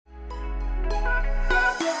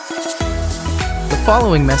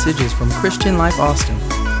following message is from Christian Life Austin.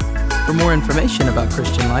 For more information about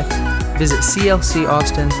Christian Life, visit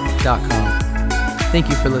clcaustin.com. Thank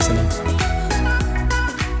you for listening.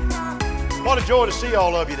 What a joy to see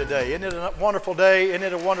all of you today. Isn't it a wonderful day? Isn't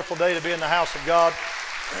it a wonderful day to be in the house of God?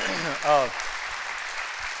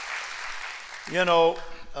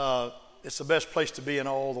 It's the best place to be in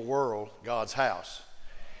all the world, God's house.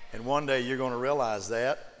 And one day you're going to realize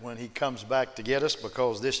that when He comes back to get us,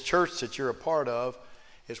 because this church that you're a part of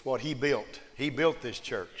is what He built. He built this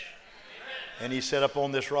church. And He said, up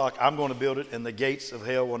on this rock, I'm going to build it, and the gates of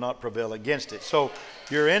hell will not prevail against it. So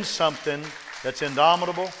you're in something that's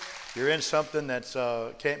indomitable. You're in something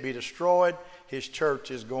that can't be destroyed. His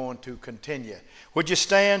church is going to continue. Would you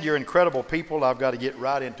stand? You're incredible people. I've got to get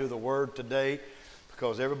right into the Word today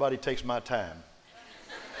because everybody takes my time.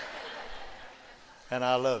 And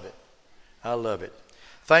I love it. I love it.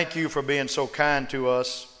 Thank you for being so kind to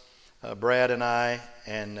us. Brad and I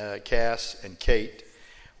and Cass and Kate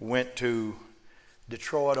went to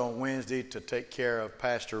Detroit on Wednesday to take care of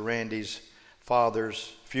Pastor Randy's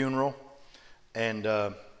father's funeral. And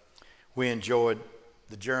we enjoyed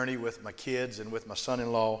the journey with my kids and with my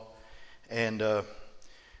son-in-law. And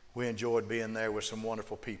we enjoyed being there with some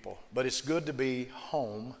wonderful people. But it's good to be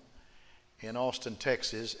home in Austin,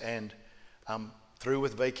 Texas. And I'm through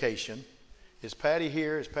with vacation. Is Patty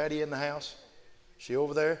here? Is Patty in the house? Is she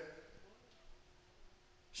over there?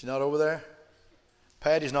 She's not over there?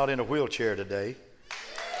 Patty's not in a wheelchair today.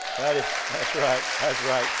 Patty, that's right. That's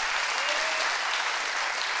right.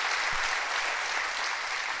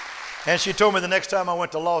 And she told me the next time I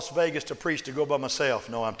went to Las Vegas to preach to go by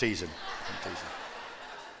myself. No, I'm teasing.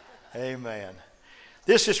 Amen.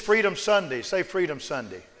 This is Freedom Sunday. Say Freedom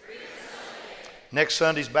Sunday. Freedom Sunday. Next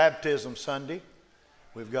Sunday's Baptism Sunday.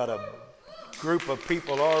 We've got a group of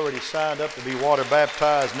people already signed up to be water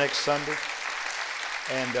baptized next Sunday.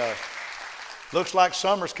 And looks like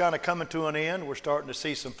summer's kind of coming to an end. We're starting to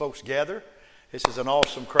see some folks gather. This is an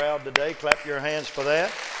awesome crowd today. Clap your hands for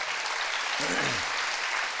that.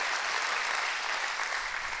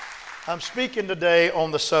 I'm speaking today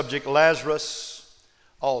on the subject Lazarus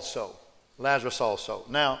also. Lazarus also.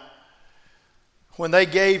 Now, when they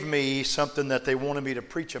gave me something that they wanted me to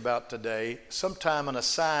preach about today, sometime an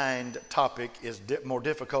assigned topic is more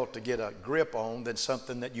difficult to get a grip on than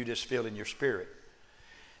something that you just feel in your spirit.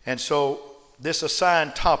 And so this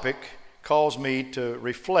assigned topic caused me to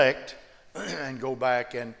reflect and go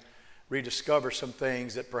back and rediscover some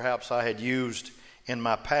things that perhaps I had used in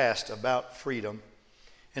my past about freedom.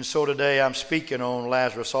 And so today I'm speaking on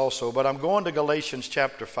Lazarus also, but I'm going to Galatians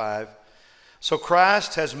chapter 5. So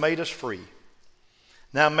Christ has made us free.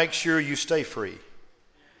 Now make sure you stay free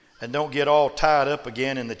and don't get all tied up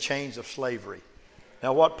again in the chains of slavery.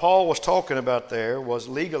 Now what Paul was talking about there was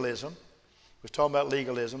legalism. He was talking about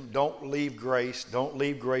legalism. Don't leave grace. Don't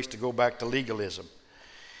leave grace to go back to legalism.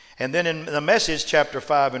 And then in the Message chapter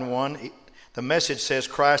 5 and 1, the Message says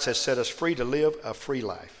Christ has set us free to live a free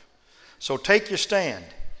life. So take your stand.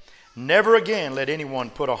 Never again let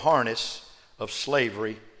anyone put a harness of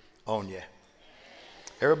slavery on you.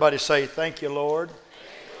 Everybody say, thank you, Lord,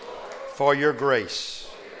 for your grace.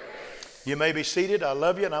 You may be seated. I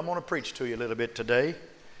love you, and I'm going to preach to you a little bit today.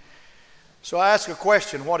 So I ask a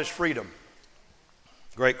question, what is freedom?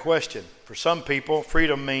 Great question. For some people,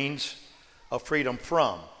 freedom means a freedom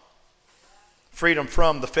from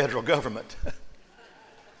the federal government,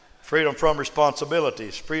 freedom from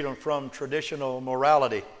responsibilities, freedom from traditional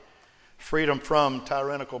morality, freedom from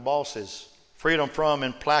tyrannical bosses, freedom from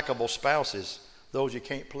implacable spouses, those you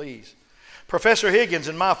can't please. Professor Higgins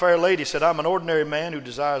in My Fair Lady said, I'm an ordinary man who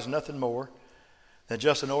desires nothing more than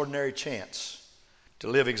just an ordinary chance to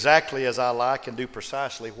live exactly as I like and do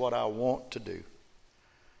precisely what I want to do.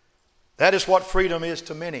 That is what freedom is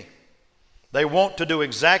to many. They want to do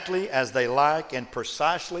exactly as they like and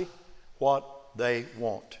precisely what they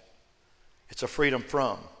want. It's a freedom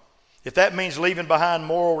from. If that means leaving behind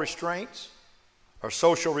moral restraints or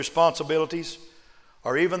social responsibilities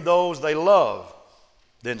or even those they love,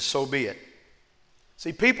 then so be it.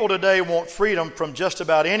 See, people today want freedom from just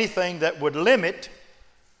about anything that would limit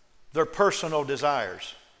their personal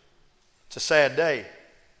desires. It's a sad day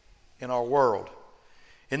in our world.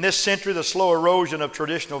 In this century, the slow erosion of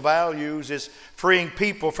traditional values is freeing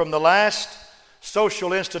people from the last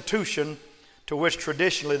social institution to which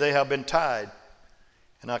traditionally they have been tied,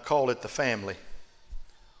 and I call it the family.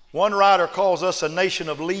 One writer calls us a nation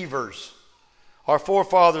of leavers. Our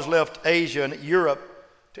forefathers left Asia and Europe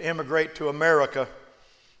to immigrate to America.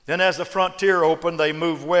 Then as the frontier opened, they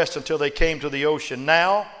moved west until they came to the ocean.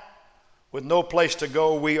 Now, with no place to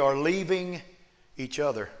go, we are leaving each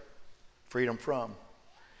other. Freedom from.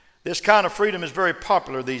 This kind of freedom is very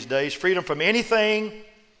popular these days. Freedom from anything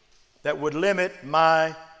that would limit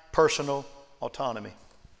my personal autonomy.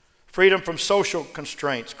 Freedom from social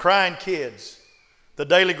constraints, crying kids, the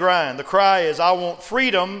daily grind. The cry is, I want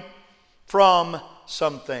freedom from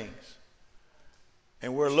some things.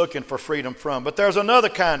 And we're looking for freedom from. But there's another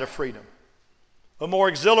kind of freedom, a more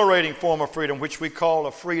exhilarating form of freedom, which we call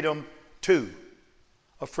a freedom to.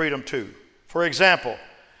 A freedom to. For example,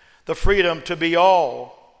 the freedom to be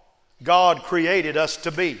all God created us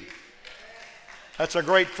to be. That's a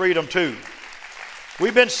great freedom too.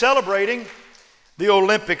 We've been celebrating the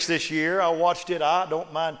Olympics this year. I watched it. I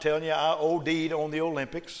don't mind telling you, I OD'd on the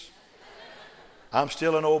Olympics. I'm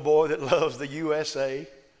still an old boy that loves the USA.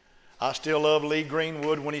 I still love Lee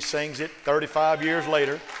Greenwood when he sings it 35 years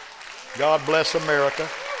later. God bless America.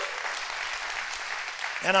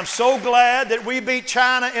 And I'm so glad that we beat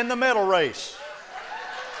China in the medal race.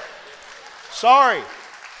 Sorry,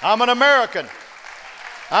 I'm an American.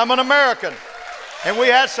 I'm an American. And we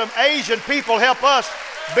had some Asian people help us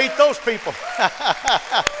beat those people.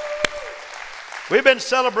 We've been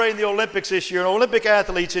celebrating the Olympics this year, and Olympic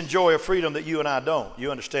athletes enjoy a freedom that you and I don't.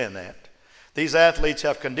 You understand that? These athletes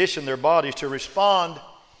have conditioned their bodies to respond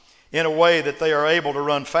in a way that they are able to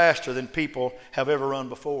run faster than people have ever run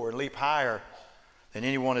before and leap higher than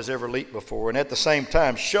anyone has ever leaped before. And at the same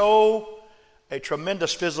time, show a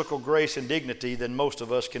tremendous physical grace and dignity than most of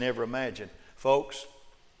us can ever imagine. Folks,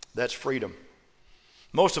 that's freedom.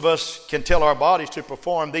 Most of us can tell our bodies to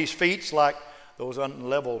perform these feats like those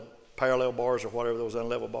unlevel parallel bars or whatever, those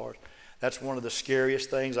unlevel bars. That's one of the scariest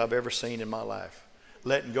things I've ever seen in my life.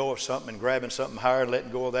 Letting go of something and grabbing something higher,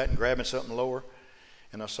 letting go of that and grabbing something lower.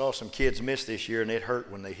 And I saw some kids miss this year, and it hurt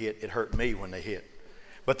when they hit. It hurt me when they hit.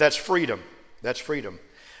 But that's freedom. That's freedom.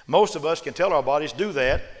 Most of us can tell our bodies do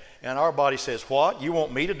that, and our body says, what? You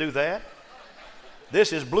want me to do that?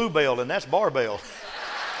 This is bluebell, and that's barbell.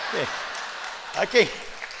 Yeah. I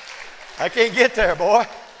can't get there, boy.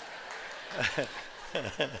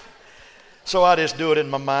 So I just do it in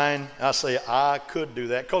my mind. I say, I could do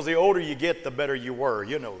that. Because the older you get, the better you were.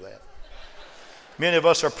 You know that. Many of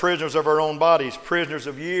us are prisoners of our own bodies, prisoners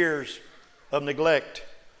of years of neglect.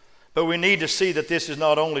 But we need to see that this is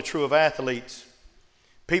not only true of athletes.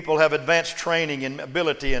 People have advanced training and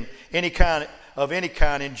ability and any kind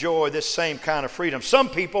enjoy this same kind of freedom. Some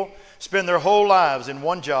people spend their whole lives in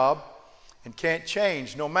one job and can't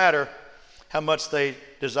change no matter how much they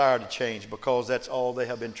desire to change because that's all they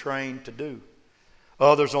have been trained to do.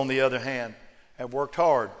 Others, on the other hand, have worked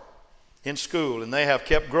hard in school and they have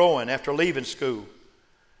kept growing after leaving school.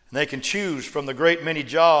 And they can choose from the great many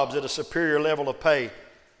jobs at a superior level of pay.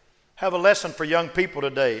 Have a lesson for young people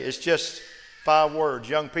today. It's just 5 words.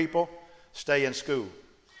 Young people, stay in school.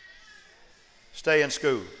 Stay in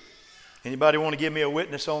school. Anybody want to give me a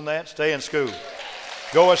witness on that? Stay in school.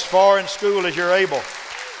 Go as far in school as you're able.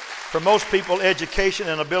 For most people, education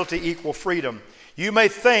and ability equal freedom. You may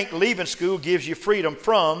think leaving school gives you freedom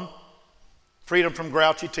from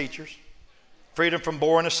grouchy teachers, freedom from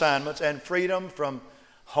boring assignments, and freedom from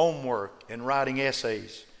homework and writing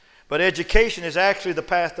essays. But education is actually the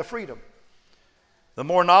path to freedom. The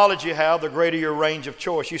more knowledge you have, the greater your range of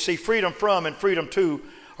choice. You see, freedom from and freedom to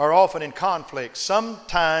are often in conflict.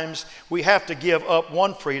 Sometimes we have to give up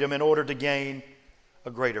one freedom in order to gain a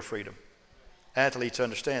greater freedom. Athletes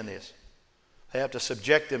understand this. They have to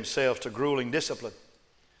subject themselves to grueling discipline.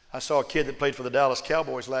 I saw a kid that played for the Dallas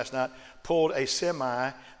Cowboys last night, pulled a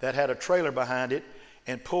semi that had a trailer behind it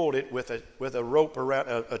and pulled it with a rope around,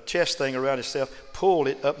 a chest thing around himself, pulled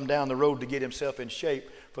it up and down the road to get himself in shape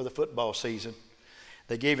for the football season.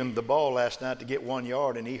 They gave him the ball last night to get 1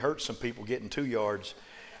 yard, and he hurt some people getting 2 yards.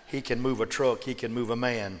 He can move a truck. He can move a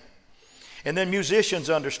man. And then musicians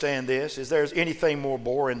understand this. Is there's anything more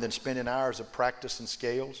boring than spending hours of practice and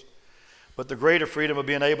scales? But the greater freedom of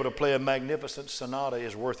being able to play a magnificent sonata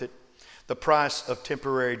is worth it. The price of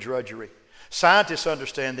temporary drudgery. Scientists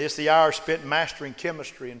understand this. The hours spent mastering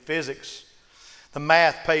chemistry and physics. The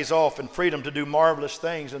math pays off, and freedom to do marvelous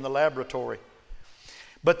things in the laboratory.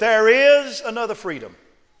 But there is another freedom.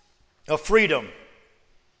 A freedom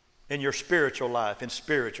in your spiritual life, in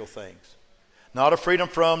spiritual things. Not a freedom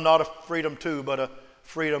from, not a freedom to, but a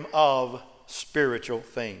freedom of spiritual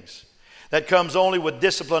things. That comes only with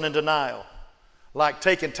discipline and denial. Like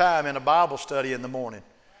taking time in a Bible study in the morning.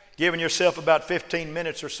 Giving yourself about 15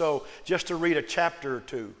 minutes or so just to read a chapter or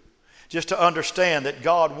two. Just to understand that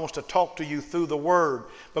God wants to talk to you through the Word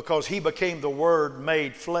because He became the Word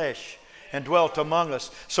made flesh and dwelt among us.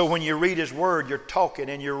 So when you read His Word, you're talking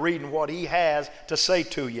and you're reading what He has to say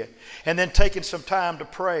to you. And then taking some time to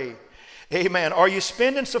pray. Amen. Are you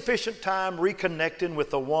spending sufficient time reconnecting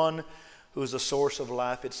with the one who is the source of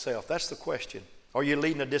life itself? That's the question. Are you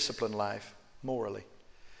leading a disciplined life morally?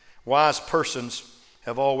 Wise persons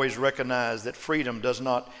have always recognized that freedom does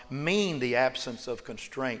not mean the absence of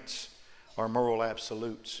constraints or moral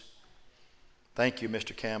absolutes. Thank you,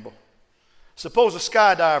 Mr. Campbell. Suppose a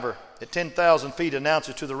skydiver at 10,000 feet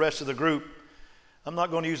announces to the rest of the group, I'm not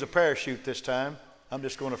going to use a parachute this time. I'm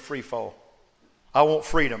just going to free fall. I want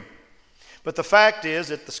freedom. But the fact is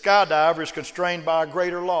that the skydiver is constrained by a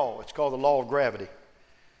greater law. It's called the law of gravity.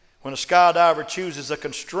 When a skydiver chooses a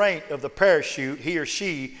constraint of the parachute, he or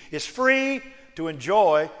she is free to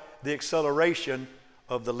enjoy the acceleration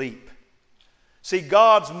of the leap. See,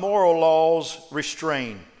 God's moral laws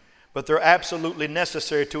restrain, but they're absolutely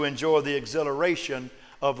necessary to enjoy the exhilaration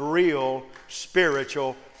of real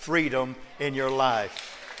spiritual freedom in your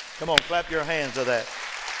life. Come on, clap your hands to that.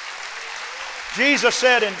 Jesus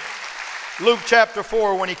said in Luke chapter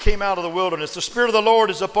 4, when he came out of the wilderness, the Spirit of the Lord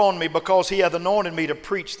is upon me because he hath anointed me to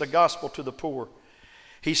preach the gospel to the poor.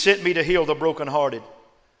 He sent me to heal the brokenhearted,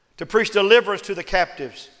 to preach deliverance to the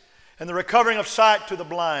captives, and the recovering of sight to the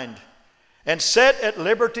blind, and set at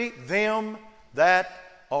liberty them that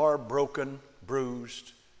are broken,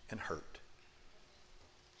 bruised, and hurt.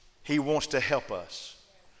 He wants to help us.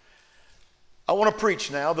 I want to preach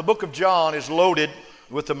now. The book of John is loaded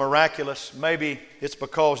with the miraculous. Maybe it's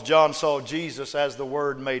because John saw Jesus as the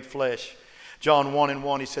Word made flesh. John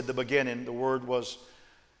 1:1, he said, the beginning, the Word was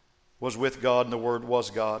with God, and the Word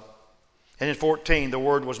was God. And in 14, the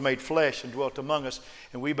Word was made flesh and dwelt among us,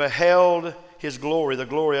 and we beheld his glory, the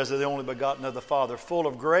glory as of the only begotten of the Father, full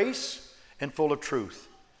of grace and full of truth.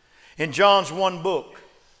 In John's one book,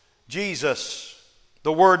 Jesus,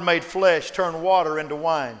 the Word made flesh, turned water into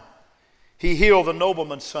wine. He healed the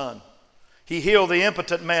nobleman's son. He healed the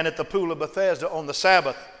impotent man at the pool of Bethesda on the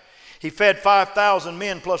Sabbath. He fed 5,000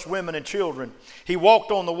 men plus women and children. He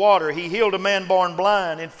walked on the water. He healed a man born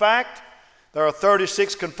blind. In fact, there are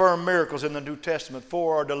 36 confirmed miracles in the New Testament.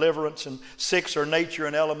 4 are deliverance, and 6 are nature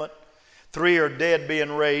and element. 3 are dead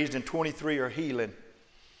being raised, and 23 are healing.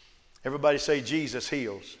 Everybody say, Jesus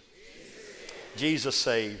heals. Jesus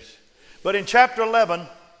saves. But in chapter 11,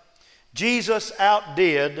 Jesus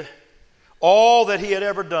outdid all that he had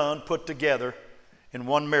ever done put together in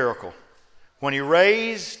one miracle, when he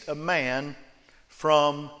raised a man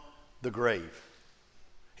from the grave.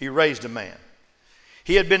 He raised a man.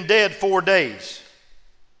 He had been dead 4 days.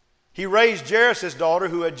 He raised Jairus' daughter,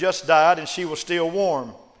 who had just died, and she was still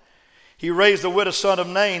warm. He raised the widow's son of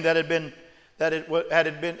Nain that had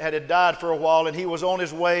died for a while, and he was on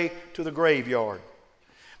his way to the graveyard.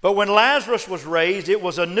 But when Lazarus was raised, it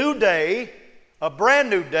was a new day, a brand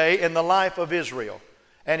new day in the life of Israel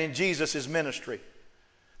and in Jesus' ministry.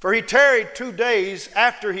 For he tarried 2 days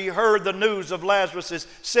after he heard the news of Lazarus'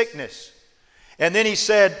 sickness. And then he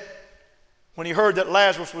said, when he heard that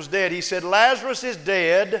Lazarus was dead, he said, Lazarus is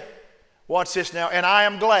dead. Watch this now. And I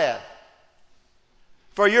am glad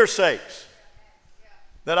for your sakes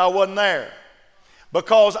that I wasn't there,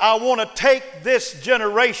 because I want to take this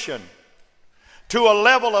generation to a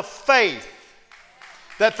level of faith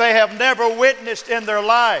that they have never witnessed in their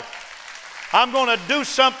life. I'm going to do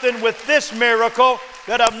something with this miracle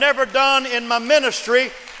that I've never done in my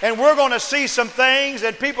ministry, and we're going to see some things,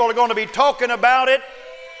 and people are going to be talking about it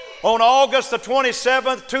on August the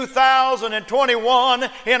 27th, 2021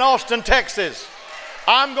 in Austin, Texas.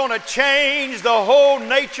 I'm going to change the whole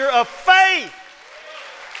nature of faith.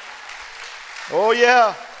 Oh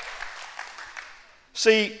yeah.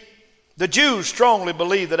 See, the Jews strongly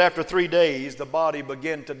believed that after 3 days the body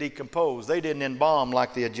began to decompose. They didn't embalm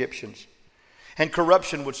like the Egyptians, and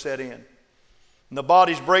corruption would set in. And the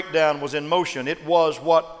body's breakdown was in motion. It was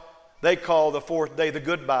what they call the 4th day, the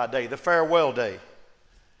goodbye day, the farewell day.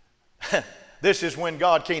 This is when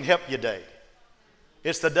God can't help you day.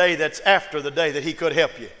 It's the day that's after the day that he could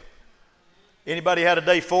help you. Anybody had a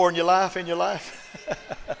day 4 in your life?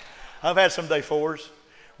 I've had some day 4s.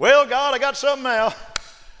 Well, God, I got something now.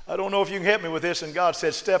 I don't know if you can help me with this. And God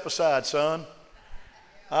said, step aside, son.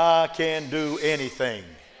 I can do anything.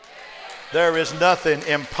 There is nothing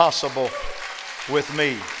impossible with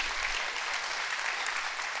me.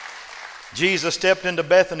 Jesus stepped into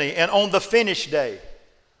Bethany, and on the finish day,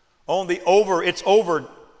 on the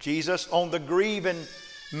grieving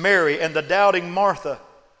Mary and the doubting Martha,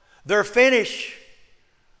 their finish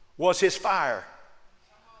was his fire,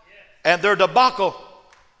 and their debacle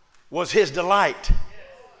was his delight.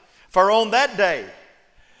 For on that day,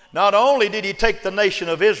 not only did he take the nation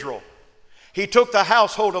of Israel, he took the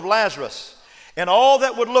household of Lazarus and all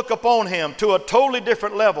that would look upon him to a totally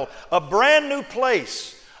different level, a brand new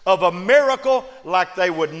place, of a miracle like they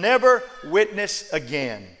would never witness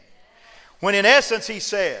again. When in essence he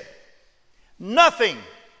said, nothing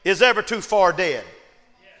is ever too far dead.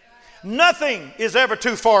 Nothing is ever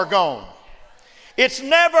too far gone. It's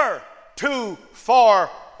never too far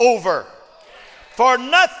over. For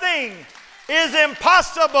nothing is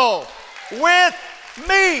impossible with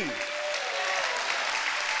me.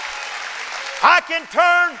 I can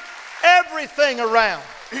turn everything around.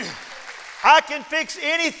 I can fix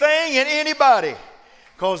anything and anybody,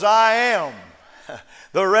 because I am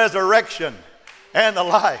the resurrection and the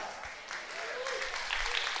life.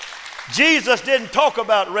 Jesus didn't talk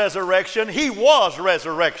about resurrection. He was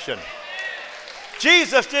resurrection.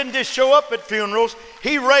 Jesus didn't just show up at funerals.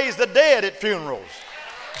 He raised the dead at funerals.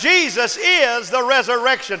 Jesus is the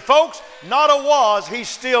resurrection. Folks, not a was, he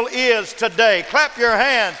still is today. Clap your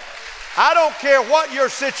hands. I don't care what your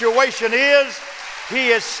situation is, he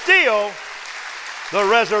is still the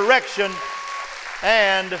resurrection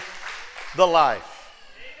and the life.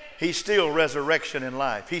 He's still resurrection and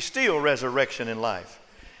life. He's still resurrection and life.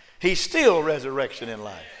 He's still resurrection and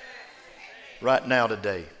life. Right now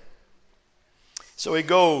today. So he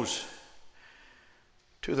goes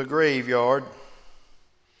to the graveyard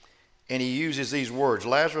and he uses these words,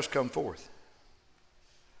 Lazarus, come forth.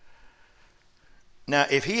 Now,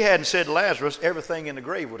 if he hadn't said Lazarus, everything in the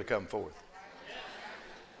grave would have come forth.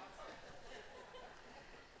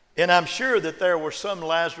 And I'm sure that there were some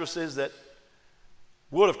Lazaruses that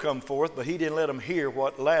would have come forth, but he didn't let them hear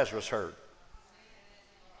what Lazarus heard.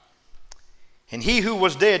 And he who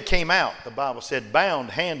was dead came out, the Bible said,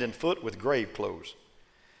 bound hand and foot with grave clothes.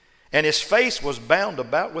 And his face was bound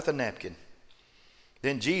about with a napkin.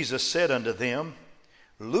 Then Jesus said unto them,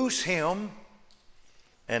 loose him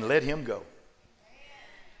and let him go.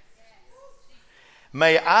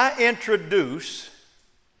 May I introduce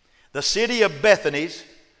the City of Bethany's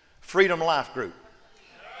Freedom Life Group.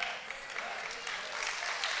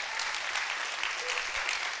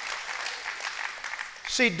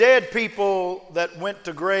 See, dead people that went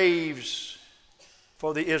to graves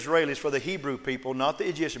for the Israelis, for the Hebrew people, not the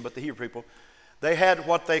Egyptian, but the Hebrew people, they had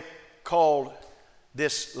what they called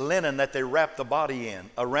this linen that they wrapped the body in,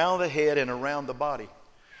 around the head and around the body.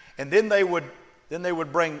 And then they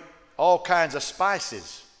would bring all kinds of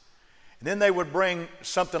spices. And then they would bring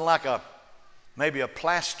something like maybe a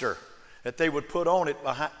plaster that they would put on it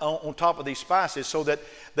on top of these spices so that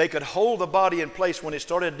they could hold the body in place. When it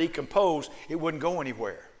started to decompose, it wouldn't go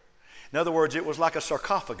anywhere. In other words, it was like a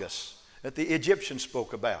sarcophagus that the Egyptians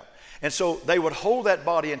spoke about. And so they would hold that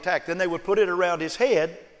body intact. Then they would put it around his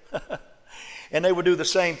head and they would do the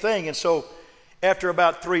same thing. And so after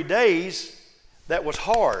about 3 days, that was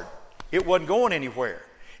hard. It wasn't going anywhere.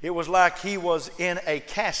 It was like he was in a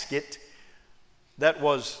casket that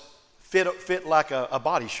was fit like a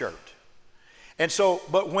body shirt. And so,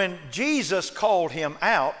 but when Jesus called him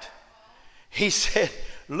out, he said,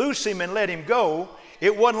 loose him and let him go.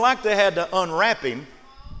 It wasn't like they had to unwrap him.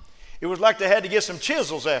 It was like they had to get some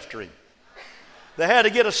chisels after him. They had to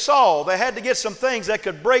get a saw. They had to get some things that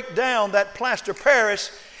could break down that plaster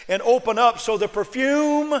Paris and open up so the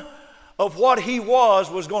perfume of what he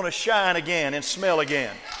was going to shine again and smell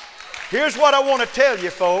again. Here's what I want to tell you,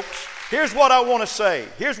 folks. Here's what I want to say.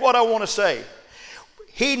 Here's what I want to say.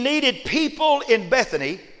 He needed people in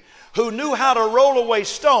Bethany who knew how to roll away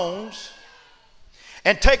stones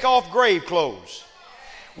and take off grave clothes.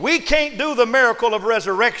 We can't do the miracle of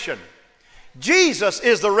resurrection. Jesus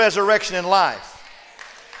is the resurrection and life.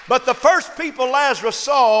 But the first people Lazarus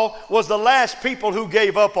saw was the last people who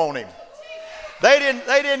gave up on him. They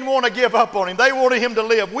didn't want to give up on him. They wanted him to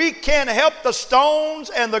live. We can't help the stones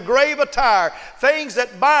and the grave attire, things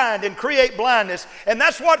that bind and create blindness. And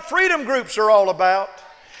that's what freedom groups are all about.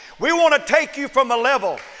 We want to take you from a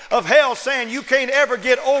level of hell saying you can't ever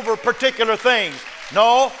get over particular things.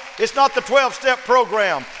 No, it's not the 12-step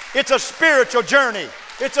program. It's a spiritual journey.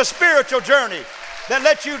 It's a spiritual journey that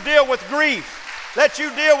lets you deal with grief, lets you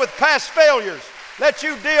deal with past failures, lets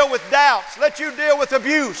you deal with doubts, lets you deal with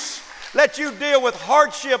abuse. Let you deal with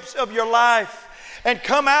hardships of your life and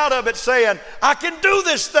come out of it saying, I can do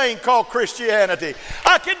this thing called Christianity.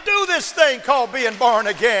 I can do this thing called being born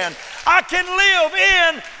again. I can live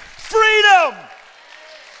in freedom.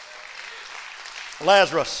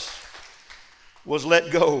 Lazarus was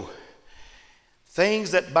let go.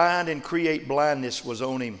 Things that bind and create blindness was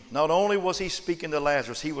on him. Not only was he speaking to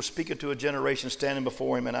Lazarus, he was speaking to a generation standing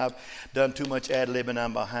before him, and I've done too much ad-libbing.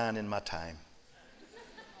 I'm behind in my time.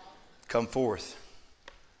 Come forth.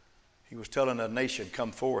 He was telling a nation,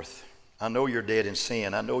 come forth. I know you're dead in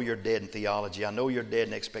sin. I know you're dead in theology. I know you're dead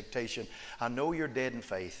in expectation. I know you're dead in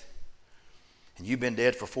faith. And you've been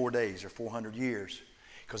dead for 4 days or 400 years,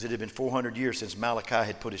 because it had been 400 years since Malachi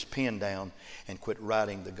had put his pen down and quit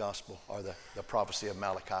writing the gospel or the prophecy of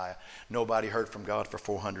Malachi. Nobody heard from God for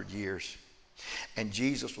 400 years. And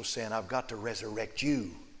Jesus was saying, I've got to resurrect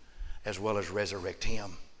you as well as resurrect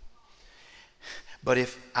him. But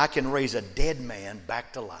if I can raise a dead man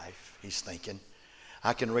back to life, he's thinking,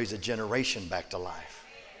 I can raise a generation back to life.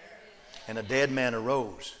 And a dead man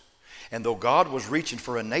arose. And though God was reaching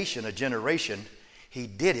for a nation, a generation, he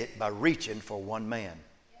did it by reaching for one man.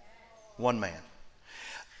 One man.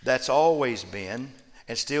 That's always been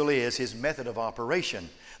and still is his method of operation.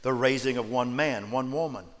 The raising of one man, one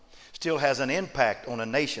woman, still has an impact on a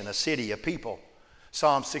nation, a city, a people.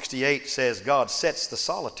 Psalm 68 says God sets the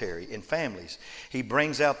solitary in families. He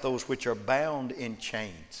brings out those which are bound in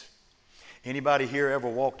chains. Anybody here ever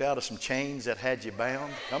walked out of some chains that had you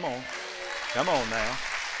bound? Come on. Come on now.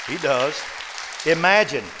 He does.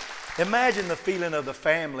 Imagine the feeling of the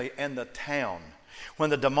family and the town when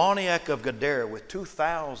the demoniac of Gadara with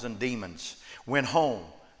 2,000 demons went home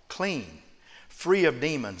clean, free of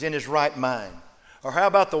demons, in his right mind. Or how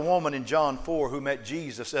about the woman in John 4 who met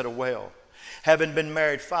Jesus at a well, having been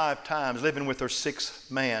married 5 times, living with her 6th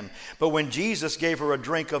man. But when Jesus gave her a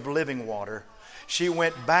drink of living water, she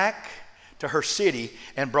went back to her city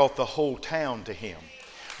and brought the whole town to him.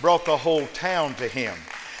 Brought the whole town to him.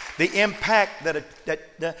 The impact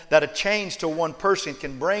that a change to one person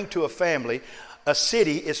can bring to a family, a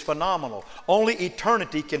city, is phenomenal. Only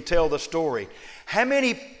eternity can tell the story. How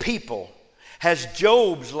many people has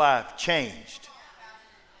Job's life changed?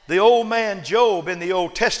 The old man Job in the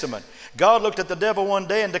Old Testament. God looked at the devil one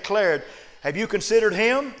day and declared, have you considered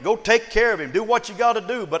him? Go take care of him. Do what you got to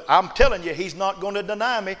do. But I'm telling you, he's not going to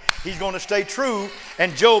deny me. He's going to stay true.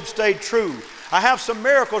 And Job stayed true. I have some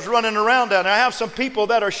miracles running around down there. I have some people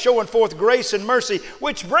that are showing forth grace and mercy,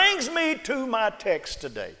 which brings me to my text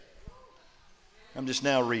today. I'm just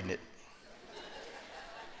now reading it.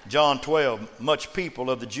 John 12, much people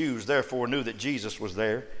of the Jews therefore knew that Jesus was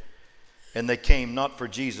there, and they came not for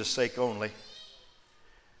Jesus' sake only,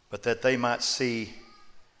 but that they might see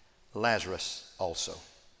Lazarus also.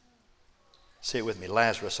 Say it with me,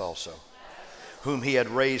 Lazarus also, whom he had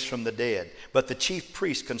raised from the dead. But the chief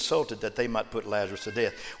priests consulted that they might put Lazarus to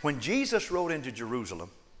death. When Jesus rode into Jerusalem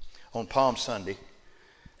on Palm Sunday,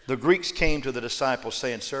 the Greeks came to the disciples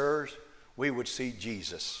saying, sirs, we would see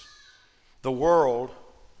Jesus. The world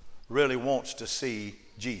really wants to see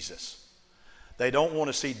Jesus. They don't want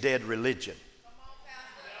to see dead religion.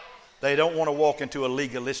 They don't want to walk into a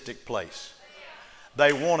legalistic place.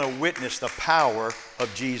 They want to witness the power of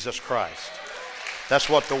Jesus Christ. That's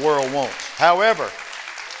what the world wants. However,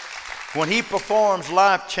 when he performs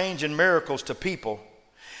life-changing miracles to people,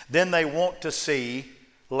 then they want to see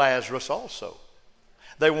Lazarus also.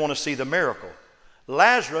 They want to see the miracle.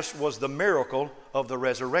 Lazarus was the miracle of the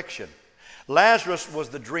resurrection. Lazarus was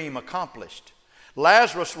the dream accomplished.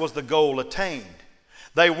 Lazarus was the goal attained.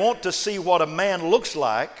 They want to see what a man looks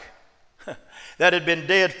like that had been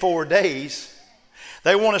dead 4 days.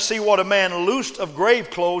 They want to see what a man loosed of grave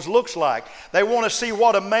clothes looks like. They want to see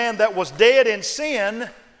what a man that was dead in sin,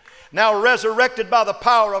 now resurrected by the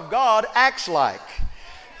power of God, acts like.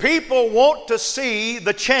 People want to see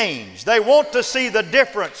the change. They want to see the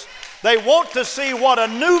difference. They want to see what a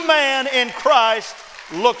new man in Christ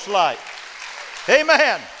looks like.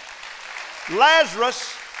 Amen.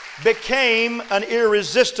 Lazarus became an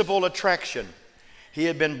irresistible attraction. He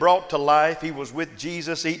had been brought to life. He was with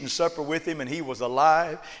Jesus, eating supper with him, and he was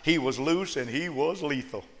alive. He was loose, and he was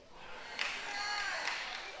lethal.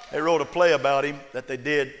 They wrote a play about him that they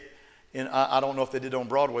did. I don't know if they did on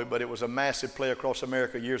Broadway, but it was a massive play across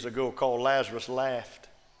America years ago called Lazarus Laughed.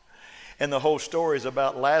 And the whole story is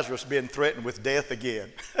about Lazarus being threatened with death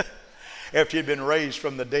again after he had been raised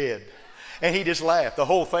from the dead. And he just laughed. The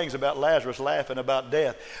whole thing's about Lazarus laughing about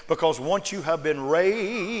death. Because once you have been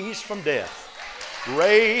raised from death,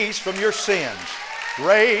 raised from your sins,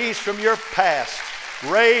 raised from your past,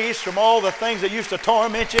 raised from all the things that used to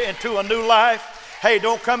torment you into a new life, hey,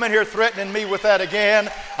 don't come in here threatening me with that again.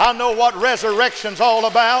 I know what resurrection's all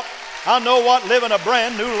about. I know what living a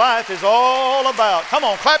brand new life is all about. Come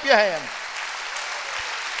on, clap your hands.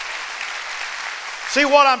 See,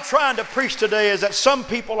 what I'm trying to preach today is that some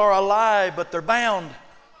people are alive, but they're bound.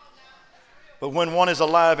 But when one is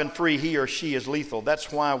alive and free, he or she is lethal.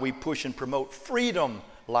 That's why we push and promote freedom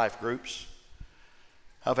life groups.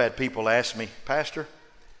 I've had people ask me, Pastor,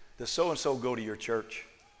 does so-and-so go to your church?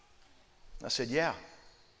 I said, yeah,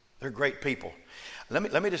 they're great people.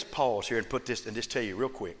 Let me just pause here and put this and just tell you real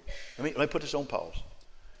quick. Let me put this on pause.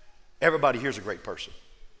 Everybody here's a great person.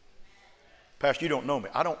 Pastor, you don't know me.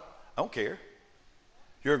 I don't care.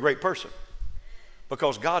 You're a great person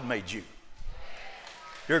because God made you.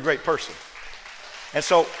 You're a great person. And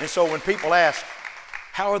so when people ask,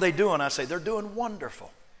 how are they doing? I say, they're doing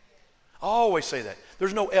wonderful. I always say that.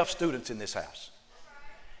 There's no F students in this house.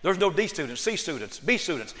 There's no D students, C students, B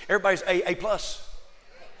students. Everybody's A plus.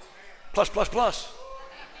 Plus.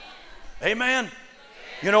 Amen.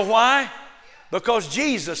 You know why? Because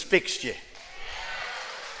Jesus fixed you.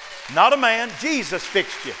 Not a man, Jesus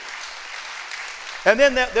fixed you. And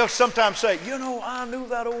then they'll sometimes say, you know, I knew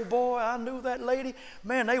that old boy, I knew that lady.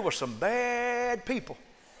 Man, they were some bad people.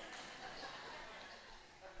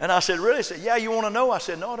 And I said, really? They said, yeah, you want to know? I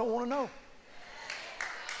said, no, I don't want to know.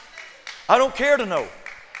 I don't care to know.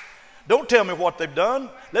 Don't tell me what they've done.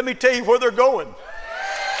 Let me tell you where they're going.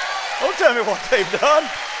 Don't tell me what they've done.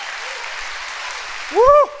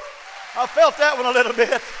 Woo! I felt that one a little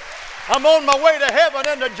bit. I'm on my way to heaven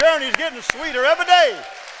and the journey's getting sweeter every day.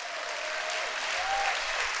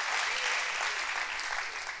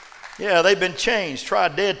 Yeah, they've been changed. Try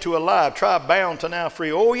dead to alive. Try bound to now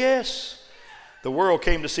free. Oh, yes. The world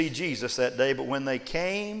came to see Jesus that day, but when they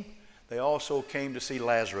came, they also came to see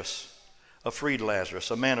Lazarus, a freed Lazarus,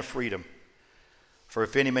 a man of freedom. For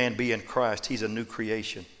if any man be in Christ, he's a new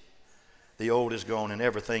creation. The old is gone and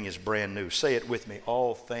everything is brand new. Say it with me.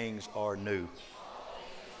 All things are new.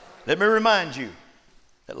 Let me remind you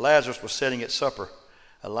that Lazarus was sitting at supper,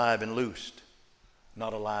 alive and loosed,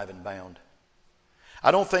 not alive and bound. I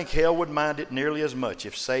don't think hell would mind it nearly as much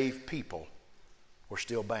if saved people were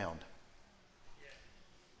still bound.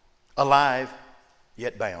 Alive,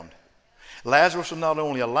 yet bound. Lazarus was not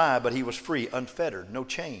only alive, but he was free, unfettered, no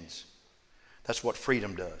chains. That's what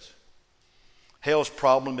freedom does. Hell's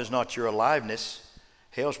problem is not your aliveness.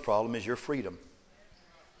 Hell's problem is your freedom.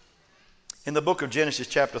 In the book of Genesis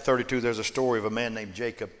chapter 32, there's a story of a man named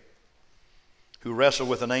Jacob who wrestled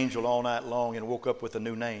with an angel all night long and woke up with a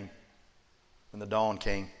new name when the dawn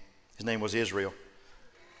came. His name was Israel,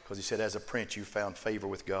 because he said, as a prince you found favor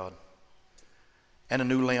with God. And a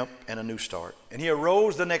new lamp and a new start. And he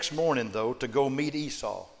arose the next morning, though, to go meet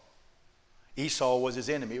Esau. Esau was his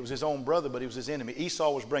enemy. It was his own brother, but he was his enemy. Esau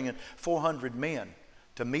was bringing 400 men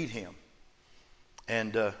to meet him.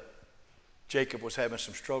 And Jacob was having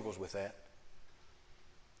some struggles with that.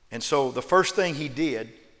 And so the first thing he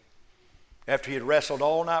did, after he had wrestled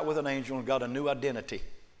all night with an angel and got a new identity,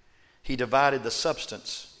 he divided the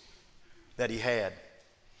substance that he had,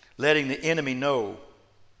 letting the enemy know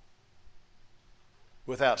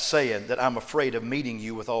without saying that I'm afraid of meeting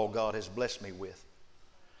you with all God has blessed me with.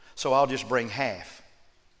 So I'll just bring half.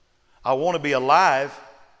 I want to be alive,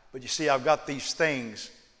 but you see, I've got these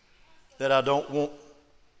things that I don't want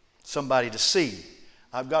somebody to see.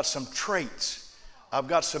 I've got some traits. I've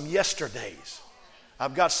got some yesterdays.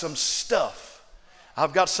 I've got some stuff.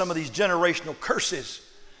 I've got some of these generational curses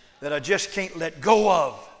that I just can't let go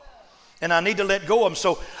of. And I need to let go of them.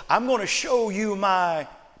 So I'm going to show you my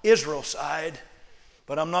Israel side,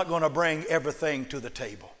 but I'm not going to bring everything to the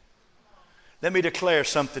table. Let me declare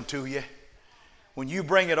something to you. When you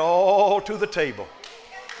bring it all to the table,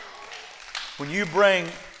 when you bring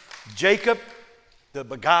Jacob, the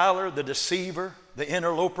beguiler, the deceiver, the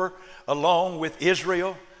interloper, along with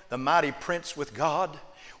Israel, the mighty prince with God,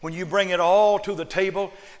 when you bring it all to the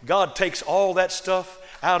table, God takes all that stuff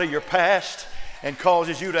out of your past and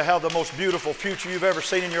causes you to have the most beautiful future you've ever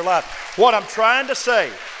seen in your life. What I'm trying to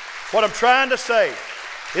say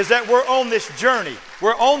is that we're on this journey.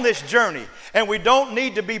 We're on this journey, and we don't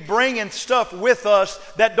need to be bringing stuff with us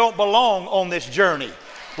that don't belong on this journey.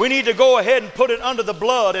 We need to go ahead and put it under the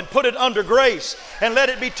blood and put it under grace and let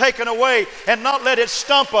it be taken away and not let it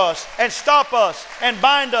stump us and stop us and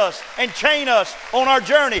bind us and chain us on our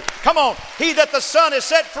journey. Come on. He that the Son has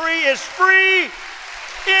set free is free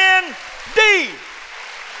indeed.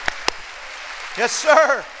 Yes,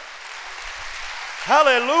 sir.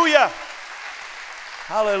 Hallelujah.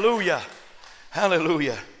 Hallelujah.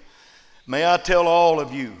 Hallelujah. May I tell all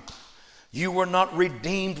of you, you were not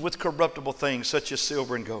redeemed with corruptible things such as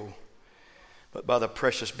silver and gold, but by the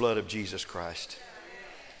precious blood of Jesus Christ.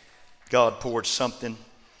 God poured something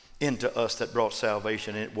into us that brought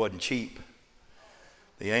salvation, and it wasn't cheap.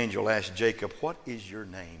 The angel asked Jacob, what is your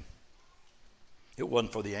name? It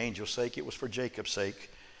wasn't for the angel's sake, it was for Jacob's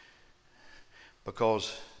sake.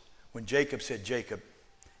 Because when Jacob said Jacob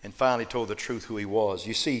and finally told the truth who he was,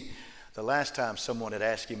 you see, the last time someone had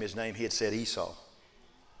asked him his name, he had said Esau.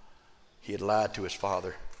 He had lied to his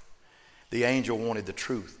father. The angel wanted the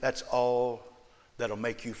truth. That's all that'll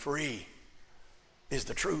make you free, is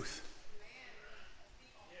the truth.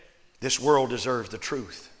 This world deserves the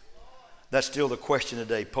truth. That's still the question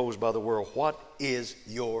today posed by the world. What is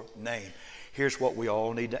your name? Here's what we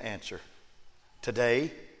all need to answer.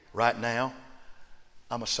 Today, right now,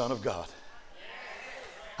 I'm a son of God.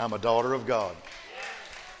 I'm a daughter of God.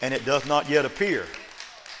 And it doth not yet appear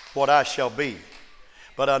what I shall be.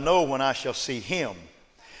 But I know when I shall see him,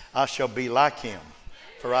 I shall be like him,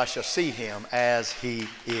 for I shall see him as he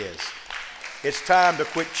is. It's time to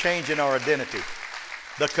quit changing our identity.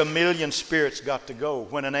 The chameleon spirit's got to go.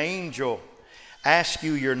 When an angel asks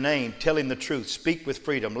you your name, tell him the truth. Speak with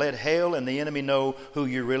freedom. Let hell and the enemy know who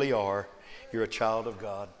you really are. You're a child of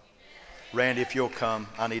God. Randy, if you'll come,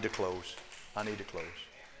 I need to close.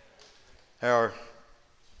 There are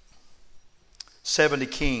 70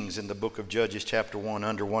 kings in the book of Judges chapter 1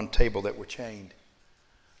 under one table that were chained.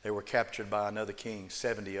 They were captured by another king,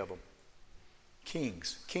 70 of them.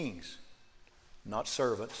 Kings, not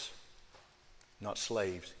servants, not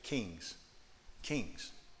slaves, kings.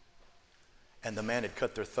 And the man had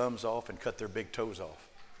cut their thumbs off and cut their big toes off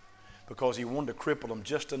because he wanted to cripple them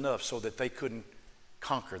just enough so that they couldn't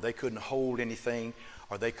conquer. They couldn't hold anything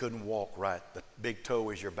or they couldn't walk right. The big toe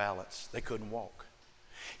is your balance. They couldn't walk.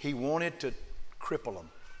 He wanted to cripple them,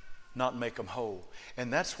 not make them whole.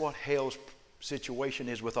 And that's what hell's situation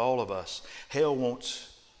is with all of us. Hell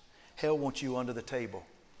wants you under the table.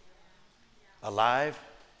 Alive,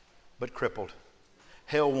 but crippled.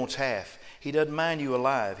 Hell wants half. He doesn't mind you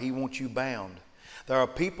alive. He wants you bound. There are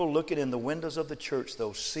people looking in the windows of the church,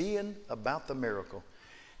 though, seeing about the miracle,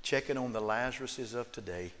 checking on the Lazaruses of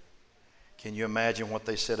today. Can you imagine what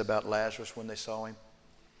they said about Lazarus when they saw him?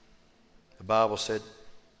 The Bible said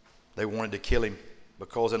they wanted to kill him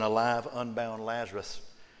because an alive, unbound Lazarus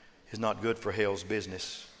is not good for hell's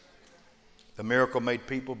business. The miracle made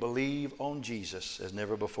people believe on Jesus as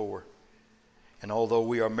never before. And although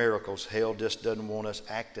we are miracles, hell just doesn't want us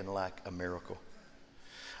acting like a miracle.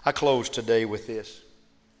 I close today with this.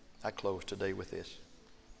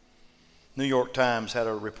 New York Times had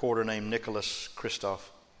a reporter named Nicholas Kristof.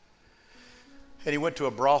 And he went to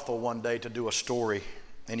a brothel one day to do a story.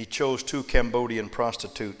 And he chose 2 Cambodian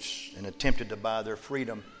prostitutes and attempted to buy their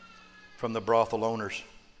freedom from the brothel owners.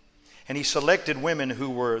 And he selected women who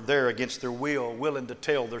were there against their will, willing to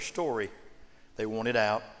tell their story. They wanted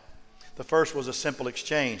out. The first was a simple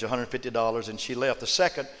exchange, $150, and she left. The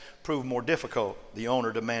second proved more difficult. The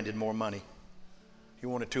owner demanded more money. He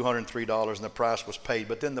wanted $203 and the price was paid.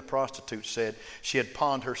 But then the prostitute said she had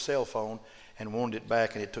pawned her cell phone and wanted it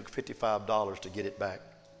back, and it took $55 to get it back.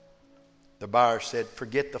 The buyer said,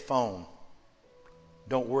 forget the phone.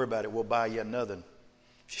 Don't worry about it. We'll buy you another.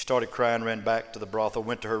 She started crying, ran back to the brothel,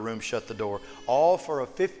 went to her room, shut the door, all for a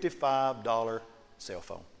 $55 cell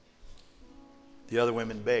phone. The other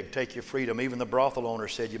women begged, take your freedom. Even the brothel owner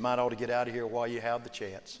said, you might ought to get out of here while you have the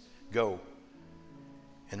chance. Go.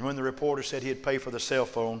 And when the reporter said he'd pay for the cell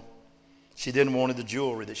phone, she then wanted the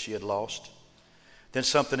jewelry that she had lost. Then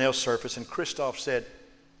something else surfaced, and Kristof said,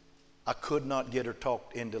 I could not get her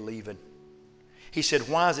talked into leaving. He said,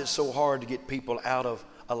 why is it so hard to get people out of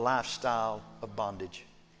a lifestyle of bondage?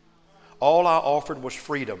 All I offered was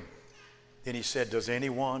freedom. Then he said, does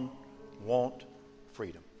anyone want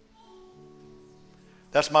freedom?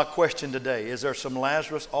 That's my question today. Is there some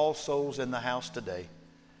Lazarus all souls in the house today,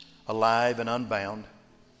 alive and unbound?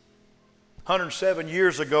 107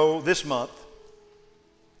 years ago this month,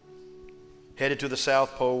 headed to the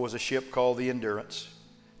South Pole was a ship called the Endurance,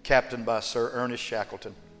 captained by Sir Ernest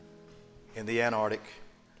Shackleton in the Antarctic.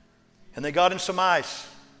 And they got in some ice.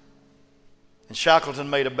 And Shackleton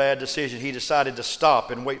made a bad decision. He decided to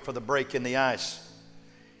stop and wait for the break in the ice.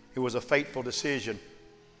 It was a fateful decision.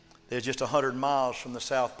 They're just 100 miles from the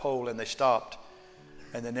South Pole, and they stopped,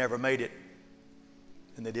 and they never made it,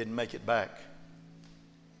 and they didn't make it back.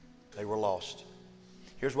 They were lost.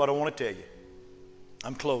 Here's what I want to tell you.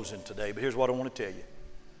 I'm closing today, but here's what I want to tell you.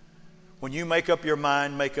 When you make up your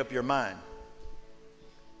mind, make up your mind.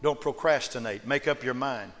 Don't procrastinate. Make up your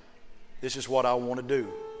mind. This is what I want to do.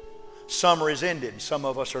 Summer is ended. Some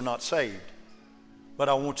of us are not saved, but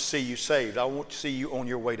I want to see you saved. I want to see you on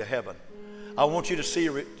your way to heaven. I want you to see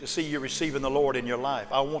you receiving the Lord in your life.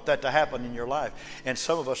 I want that to happen in your life. And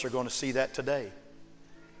some of us are going to see that today.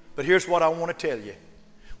 But here's what I want to tell you.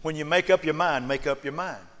 When you make up your mind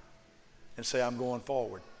and say, I'm going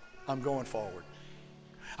forward. I'm going forward.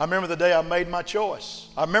 I remember the day I made my choice.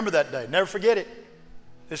 I remember that day. Never forget it.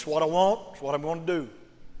 This is what I want. It's what I'm going to do.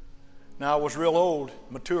 Now, I was real old,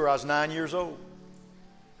 mature. I was 9 years old.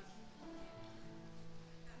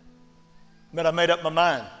 But I made up my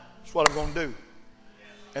mind. That's what I'm going to do.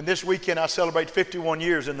 And this weekend I celebrate 51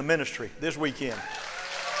 years in the ministry. This weekend.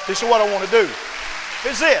 This is what I want to do.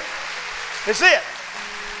 This is it. This is it.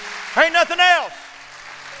 Ain't nothing else.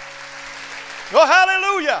 Oh,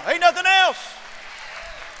 hallelujah. Ain't nothing else.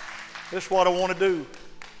 This is what I want to do.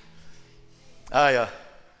 I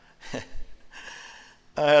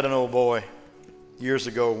had an old boy years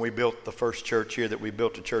ago when we built the first church here, that we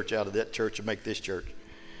built a church out of that church to make this church.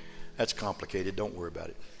 That's complicated. Don't worry about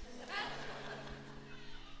it.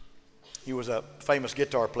 He was a famous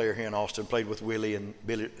guitar player here in Austin, played with Willie and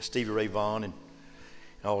Stevie Ray Vaughan and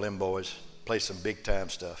all them boys, played some big time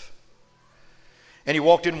stuff. And he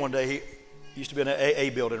walked in one day, he used to be in an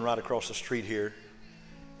AA building right across the street here.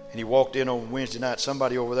 And he walked in on Wednesday night,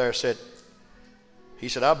 somebody over there said,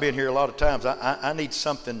 I've been here a lot of times, I need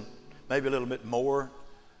something maybe a little bit more,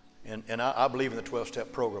 and I believe in the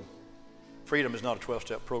 12-step program. Freedom is not a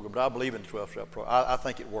 12-step program, but I believe in the 12-step program. I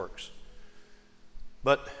think it works.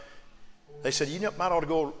 But they said, you might ought to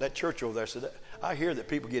go to that church over there. I said, I hear that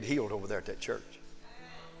people get healed over there at that church.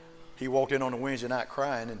 He walked in on a Wednesday night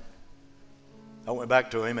crying, and I went back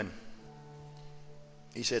to him, and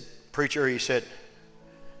he said, preacher, he said,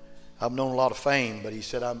 I've known a lot of fame, but he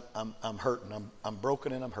said, I'm hurting. I'm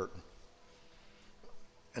broken and I'm hurting.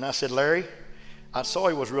 And I said, Larry, I saw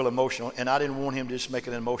he was real emotional, and I didn't want him to just make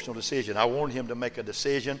an emotional decision. I wanted him to make a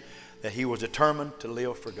decision that he was determined to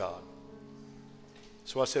live for God.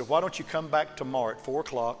 So I said, why don't you come back tomorrow at 4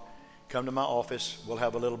 o'clock, come to my office, we'll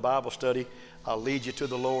have a little Bible study, I'll lead you to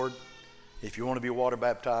the Lord. If you want to be water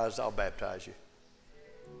baptized, I'll baptize you.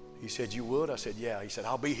 He said, you would? I said, yeah. He said,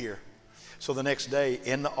 I'll be here. So the next day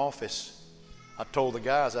in the office, I told the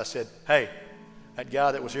guys, I said, hey, that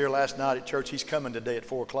guy that was here last night at church, he's coming today at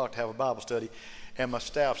 4 o'clock to have a Bible study. And my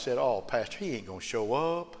staff said, oh, Pastor, he ain't going to show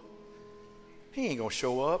up. He ain't going to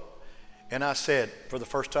show up. And I said, for the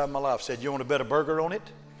first time in my life, I said, you want to bet a burger on it?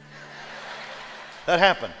 That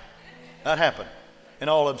happened. That happened. And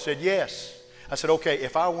all of them said, yes. I said, okay,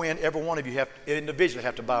 if I win, every one of you individually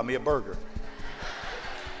have to buy me a burger.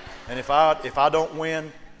 And if I don't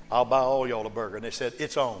win, I'll buy all y'all a burger. And they said,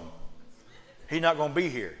 it's on. He's not going to be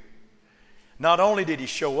here. Not only did he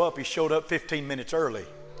show up, he showed up 15 minutes early.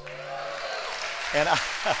 And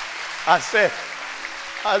I said,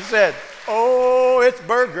 oh, it's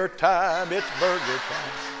burger time. It's burger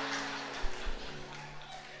time.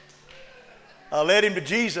 I led him to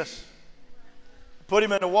Jesus. Put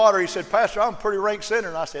him in the water. He said, Pastor, I'm a pretty rank sinner.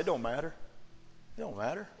 And I said, it don't matter. It don't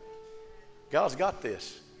matter. God's got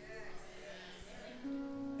this.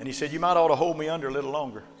 And he said, you might ought to hold me under a little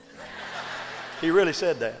longer. He really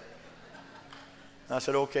said that. And I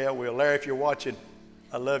said, okay, I will. Larry, if you're watching,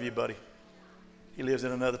 I love you, buddy. He lives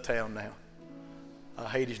in another town now. I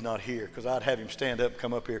hate he's not here, because I'd have him stand up and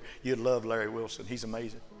come up here. You'd love Larry Wilson. He's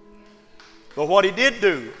amazing. But what he did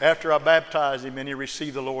do after I baptized him and he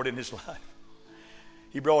received the Lord in his life,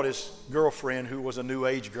 he brought his girlfriend, who was a New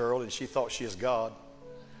Age girl, and she thought she was God.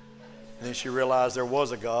 And then she realized there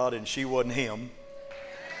was a God and she wasn't him.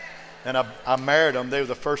 And I married them. They were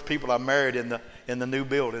the first people I married in the new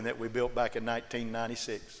building that we built back in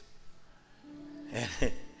 1996.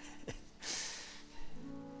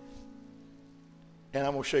 And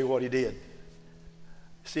I'm going to show you what he did.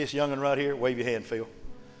 See this young'un right here? Wave your hand, Phil.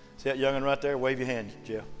 See that young'un right there? Wave your hand,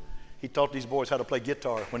 Jeff. He taught these boys how to play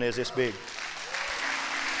guitar when they was this big.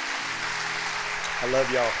 I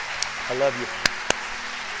love y'all. I love you.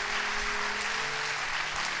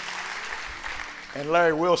 And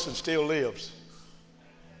Larry Wilson still lives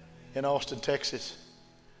in Austin, Texas,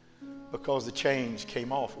 because the chains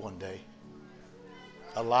came off one day.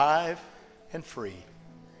 Alive and free.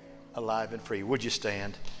 Alive and free. Would you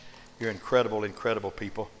stand? You're incredible, incredible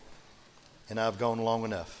people. And I've gone long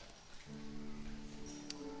enough.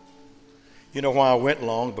 You know why I went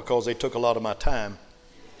long? Because they took a lot of my time.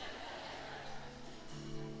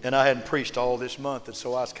 And I hadn't preached all this month, and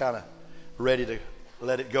so I was kind of ready to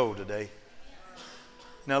let it go today.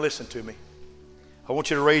 Now listen to me. I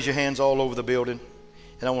want you to raise your hands all over the building,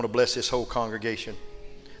 and I want to bless this whole congregation.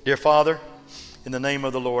 Dear Father, in the name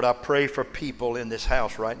of the Lord, I pray for people in this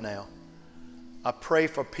house right now. I pray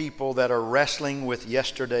for people that are wrestling with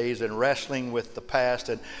yesterdays and wrestling with the past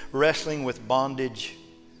and wrestling with bondage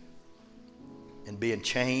and being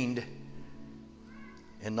chained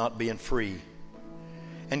and not being free.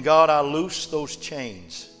 And God, I loose those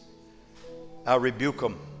chains. I rebuke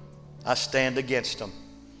them. I stand against them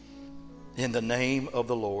in the name of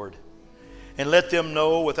the Lord. And let them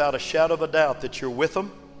know without a shadow of a doubt that you're with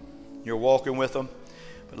them, you're walking with them.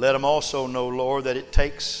 But let them also know, Lord, that it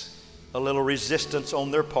takes a little resistance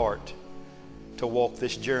on their part to walk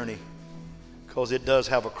this journey, because it does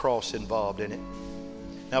have a cross involved in it.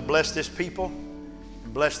 Now bless this people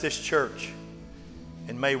and bless this church,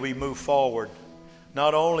 and may we move forward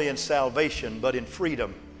not only in salvation but in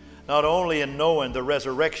freedom, not only in knowing the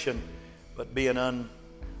resurrection but being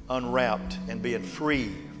unwrapped and being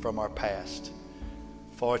free from our past.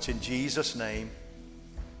 For it's in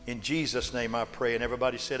Jesus' name I pray. And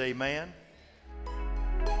everybody said amen.